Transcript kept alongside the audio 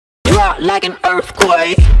like an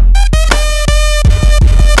earthquake.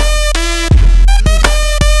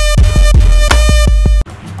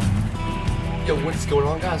 Yo, what's going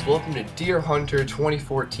on, guys? Welcome to Deer Hunter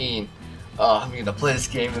 2014. I'm gonna play this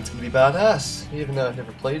game that's gonna be badass, even though I've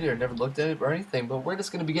never played it or never looked at it or anything. But we're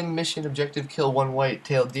just gonna begin the mission objective: kill one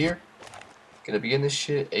white-tailed deer. Gonna begin this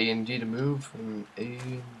shit. A and D to move from A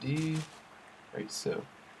and D. Right, so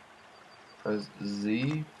press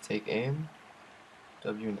Z, take aim.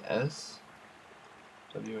 W and S.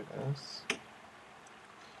 W and S.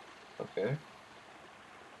 Okay.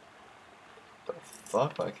 The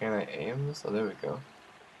fuck? Why can't I aim this? Oh, there we go.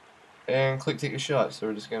 And click take a shot. So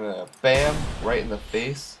we're just gonna bam right in the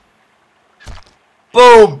face.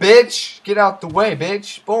 Boom, bitch! Get out the way,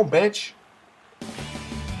 bitch! Boom, bitch!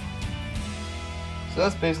 So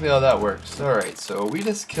that's basically how that works. Alright, so we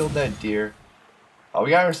just killed that deer. We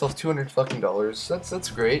got ourselves $200 fucking. That's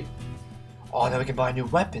great. Oh, now we can buy new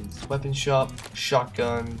weapons. Weapon shop,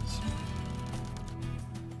 shotguns.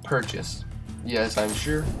 Purchase. Yes, I'm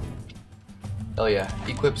sure. Hell yeah.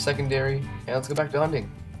 Equip secondary. And let's go back to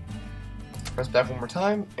hunting. Press back one more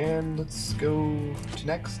time, and let's go to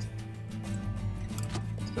next.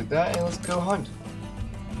 Let's click that, and let's go hunt.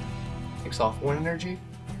 Takes off 1 energy.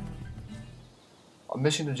 A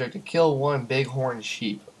mission objective: kill 1 bighorn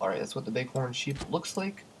sheep. Alright, that's what the bighorn sheep looks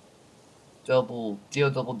like. Deal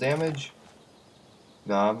double damage.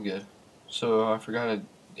 Nah, I'm good. So I forgot to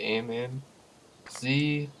aim in.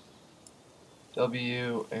 Z,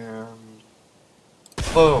 W, and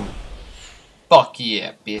boom. Fuck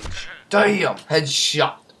yeah, bitch. Damn!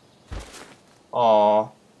 Headshot. Aw,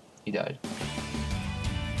 he died.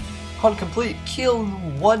 Hunt complete. Kill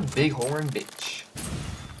 1 bighorn bitch.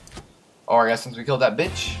 Alright, guys, since we killed that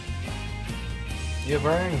bitch, you've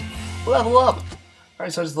earned level up.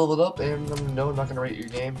 Alright, so I just leveled up, and no, I'm not gonna rate your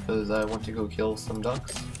game because I want to go kill some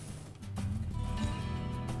ducks.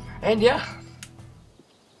 And yeah,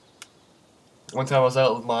 one time I was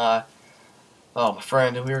out with my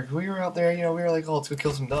friend, and we were out there, you know, we were like, oh, let's go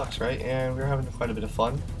kill some ducks, right? And we were having quite a bit of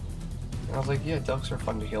fun. And I was like, yeah, ducks are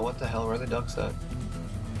fun to kill. What the hell? Where are the ducks at?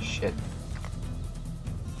 Shit.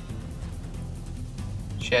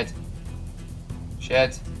 Shit.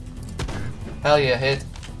 Shit. Hell yeah, hit.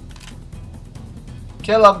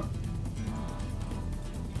 Kill him!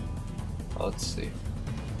 Oh, let's see.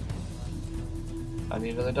 I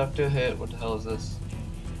need another duck to hit. What the hell is this?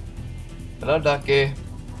 Hello, ducky.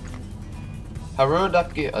 Hello,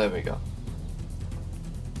 ducky. Oh, there we go.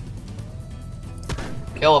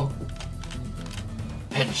 Kill him.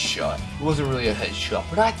 Headshot. It wasn't really a headshot,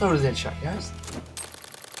 but I thought it was a headshot, guys.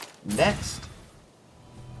 Next.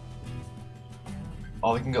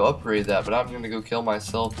 Oh, we can go upgrade that, but I'm gonna go kill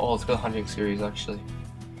myself. Oh, let's go hunting series, actually.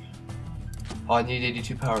 Oh, I need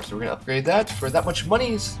 82 power, so we're gonna upgrade that for that much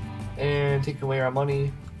monies and take away our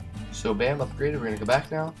money. So bam, upgraded. We're gonna go back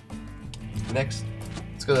now. Next,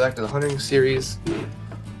 let's go back to the hunting series.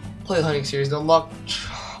 Play the hunting series to unlock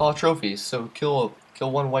all trophies. So kill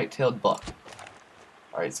 1 white-tailed buck.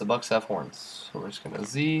 Alright, so bucks have horns. So we're just gonna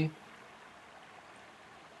Z.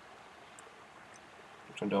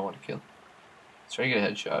 Which one do I want to kill? Let's try to get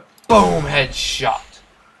a headshot. Boom! Headshot!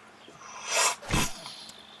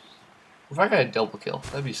 If I got a double kill,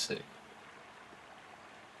 that'd be sick.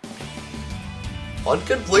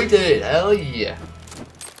 Uncompleted! Hell yeah!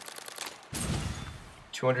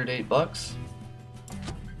 208 bucks.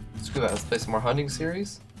 Let's go back. Let's play some more hunting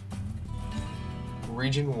series.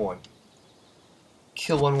 Region 1.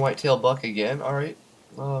 Kill 1 white-tailed buck again. Alright.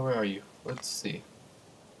 Where are you? Let's see.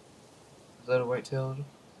 Is that a white-tailed?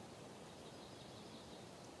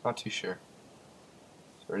 Not too sure.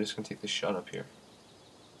 So we're just gonna take this shot up here.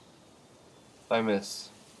 If I miss.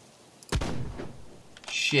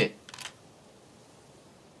 Shit.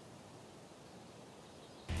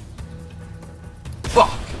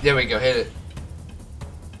 Fuck! There we go, hit it.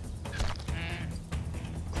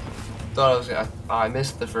 Thought I was gonna. I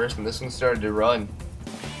missed the first one. This one started to run.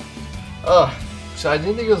 Ugh. So I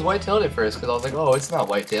didn't think it was white-tailed at first because I was like, oh, it's not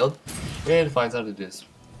white-tailed. And it finds out it is.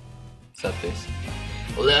 Sad face.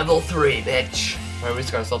 Level 3, bitch. Alright, we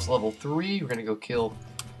just got ourselves level 3. We're gonna go kill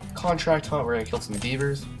contract hunt. We're gonna kill some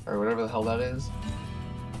beavers or whatever the hell that is.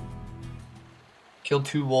 Killed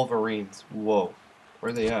 2 wolverines. Whoa. Where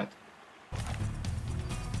are they at?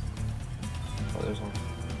 Oh, there's one.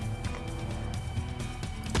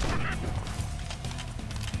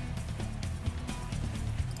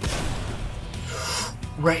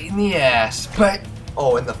 Right in the ass. But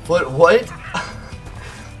oh, in the foot. What?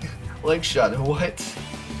 Leg shot. What?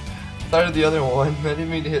 Thought of the other one. I didn't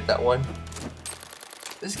mean to hit that one.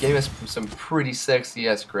 This game has some pretty sexy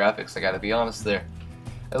ass graphics, I gotta be honest there.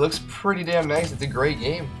 It looks pretty damn nice. It's a great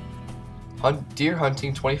game. Deer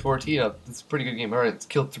hunting 2014. It's a pretty good game. Alright, let's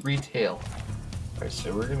kill 3 tail. Alright,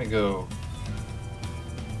 so we're gonna go.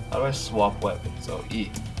 How do I swap weapons? Oh, E.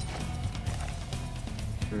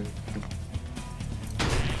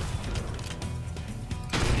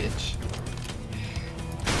 Bitch.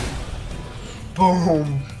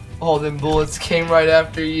 Boom! All them bullets came right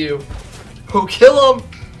after you. Oh, kill him!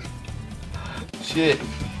 Shit.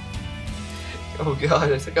 Oh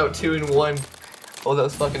god, I took out 2 in 1. Oh, that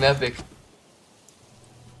was fucking epic.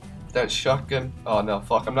 That shotgun. Oh no,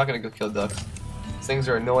 fuck. I'm not gonna go kill ducks. These things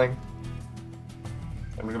are annoying.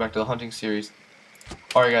 I'm gonna go back to the hunting series.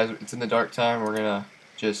 Alright guys, it's in the dark time. We're gonna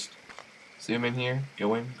just zoom in here,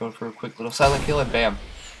 going for a quick little silent kill, and bam.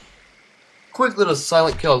 Quick little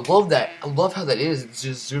silent kill. I love that. I love how that is. It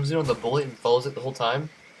just zooms in on the bullet and follows it the whole time.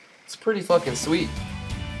 It's pretty fucking sweet.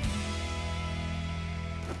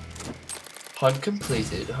 Hunt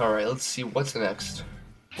completed. Alright, let's see what's next.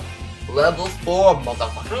 Level 4,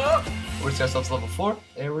 motherfucker! We're gonna ourselves level 4,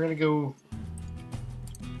 and we're gonna go.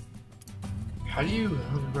 How do you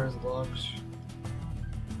 100 bars logs?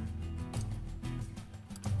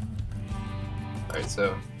 Alright,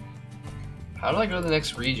 so how do I go to the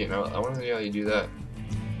next region? I want to know how you do that.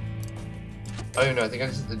 I don't know. I think I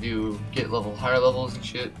just have to do higher levels and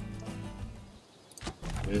shit.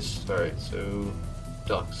 Alright, so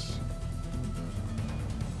ducks.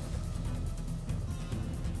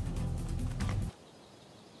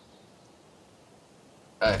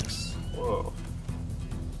 X. Whoa.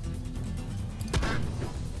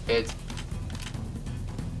 Hit.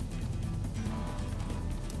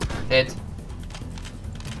 Hit.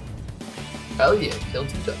 Hell yeah, kill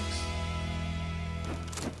 2 ducks.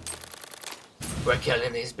 We're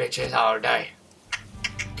killing these bitches all day.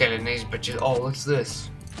 Killing these bitches. Oh, what's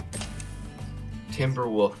this? Timber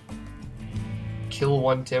wolf. Kill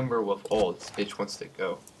 1 timber wolf. Oh, this bitch wants to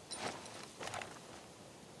go.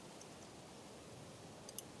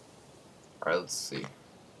 Alright, let's see.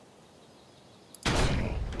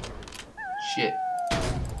 Shit.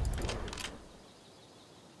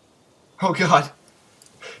 Oh god.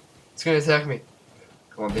 It's gonna attack me.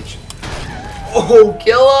 Come on, bitch. Oh,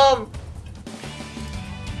 kill him!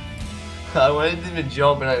 I didn't even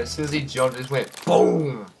jump, and as soon as he jumped, it just went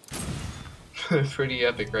boom! Pretty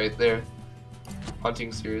epic right there.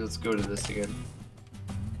 Hunting series, let's go to this again.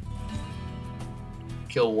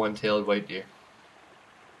 Kill 1-tailed white deer.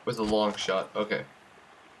 With a long shot. Okay.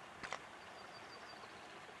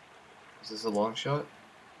 Is this a long shot?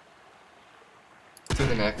 To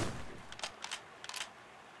the neck. Does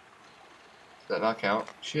that not count?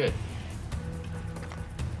 Shit.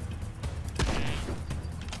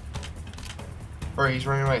 Alright, he's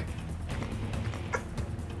running away.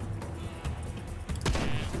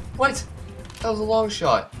 What? That was a long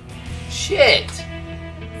shot. Shit!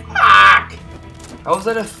 Fuck! How was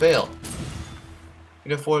that a fail?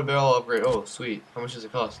 Need a 4-barrel upgrade. Oh, sweet. How much does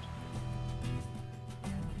it cost?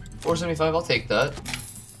 $4.75. I'll take that.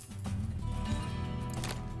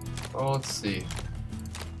 Oh, let's see.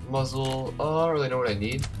 Muzzle. Oh, I don't really know what I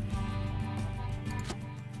need.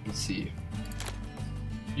 Let's see.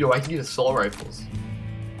 Yo, I can get assault rifles.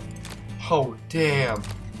 Oh, damn.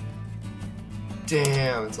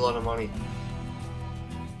 Damn, it's a lot of money.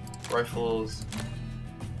 Rifles.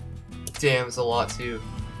 Damn, it's a lot too.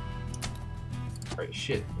 Alright,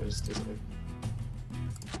 shit. I just disappeared.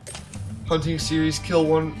 Hunting series, kill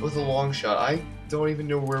 1 with a long shot. I don't even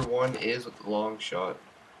know where 1 is with the long shot.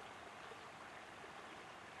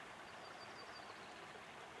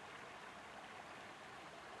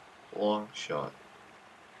 Long shot.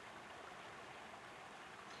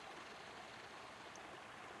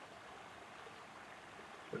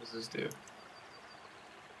 What does this do?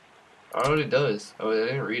 I don't know what it does. Oh, I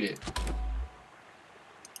didn't read it.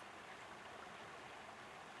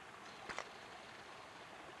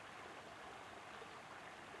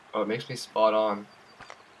 Oh, it makes me spot on.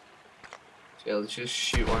 So yeah, let's just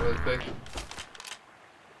shoot 1 really quick.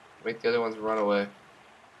 Make the other ones run away.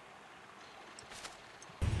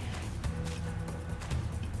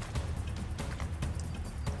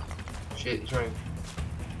 Shit, he's running.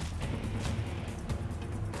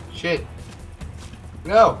 Shit.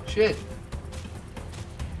 No, shit.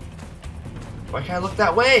 Why can't I look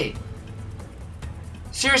that way?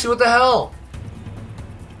 Seriously, what the hell?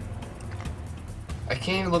 I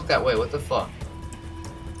can't even look that way. What the fuck?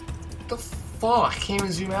 What the fuck? I can't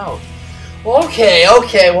even zoom out.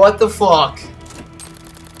 Okay, what the fuck?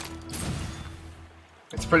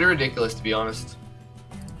 It's pretty ridiculous, to be honest.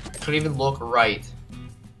 Couldn't even look right.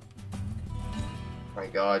 My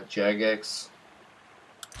god, Jagex.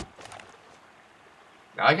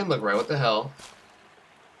 Now I can look right. What the hell?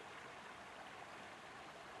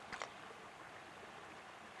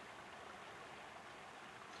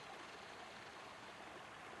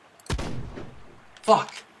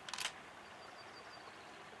 Fuck.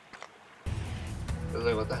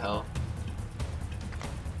 Like, what the hell?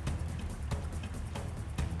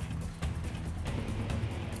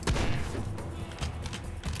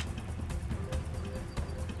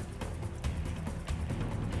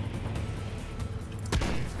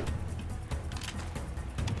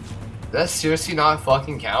 Does that seriously not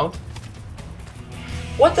fucking count?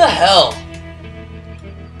 What the hell?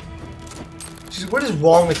 Just, what is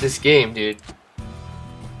wrong with this game, dude?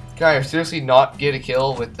 Can I seriously not get a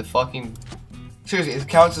kill with the fucking... Seriously, it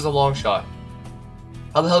counts as a long shot.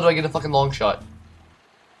 How the hell do I get a fucking long shot?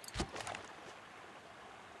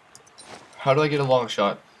 How do I get a long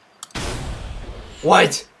shot?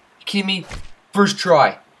 What? You kidding me? First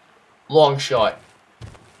try. Long shot.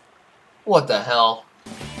 What the hell?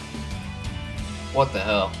 What the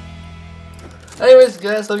hell? Anyways,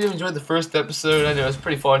 guys, hope you enjoyed the first episode. I know it's a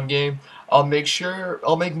pretty fun game. I'll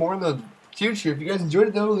make more in the future. If you guys enjoyed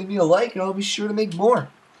it, though, leave me a like, and I'll be sure to make more.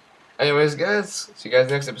 Anyways, guys, see you guys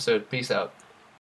next episode. Peace out.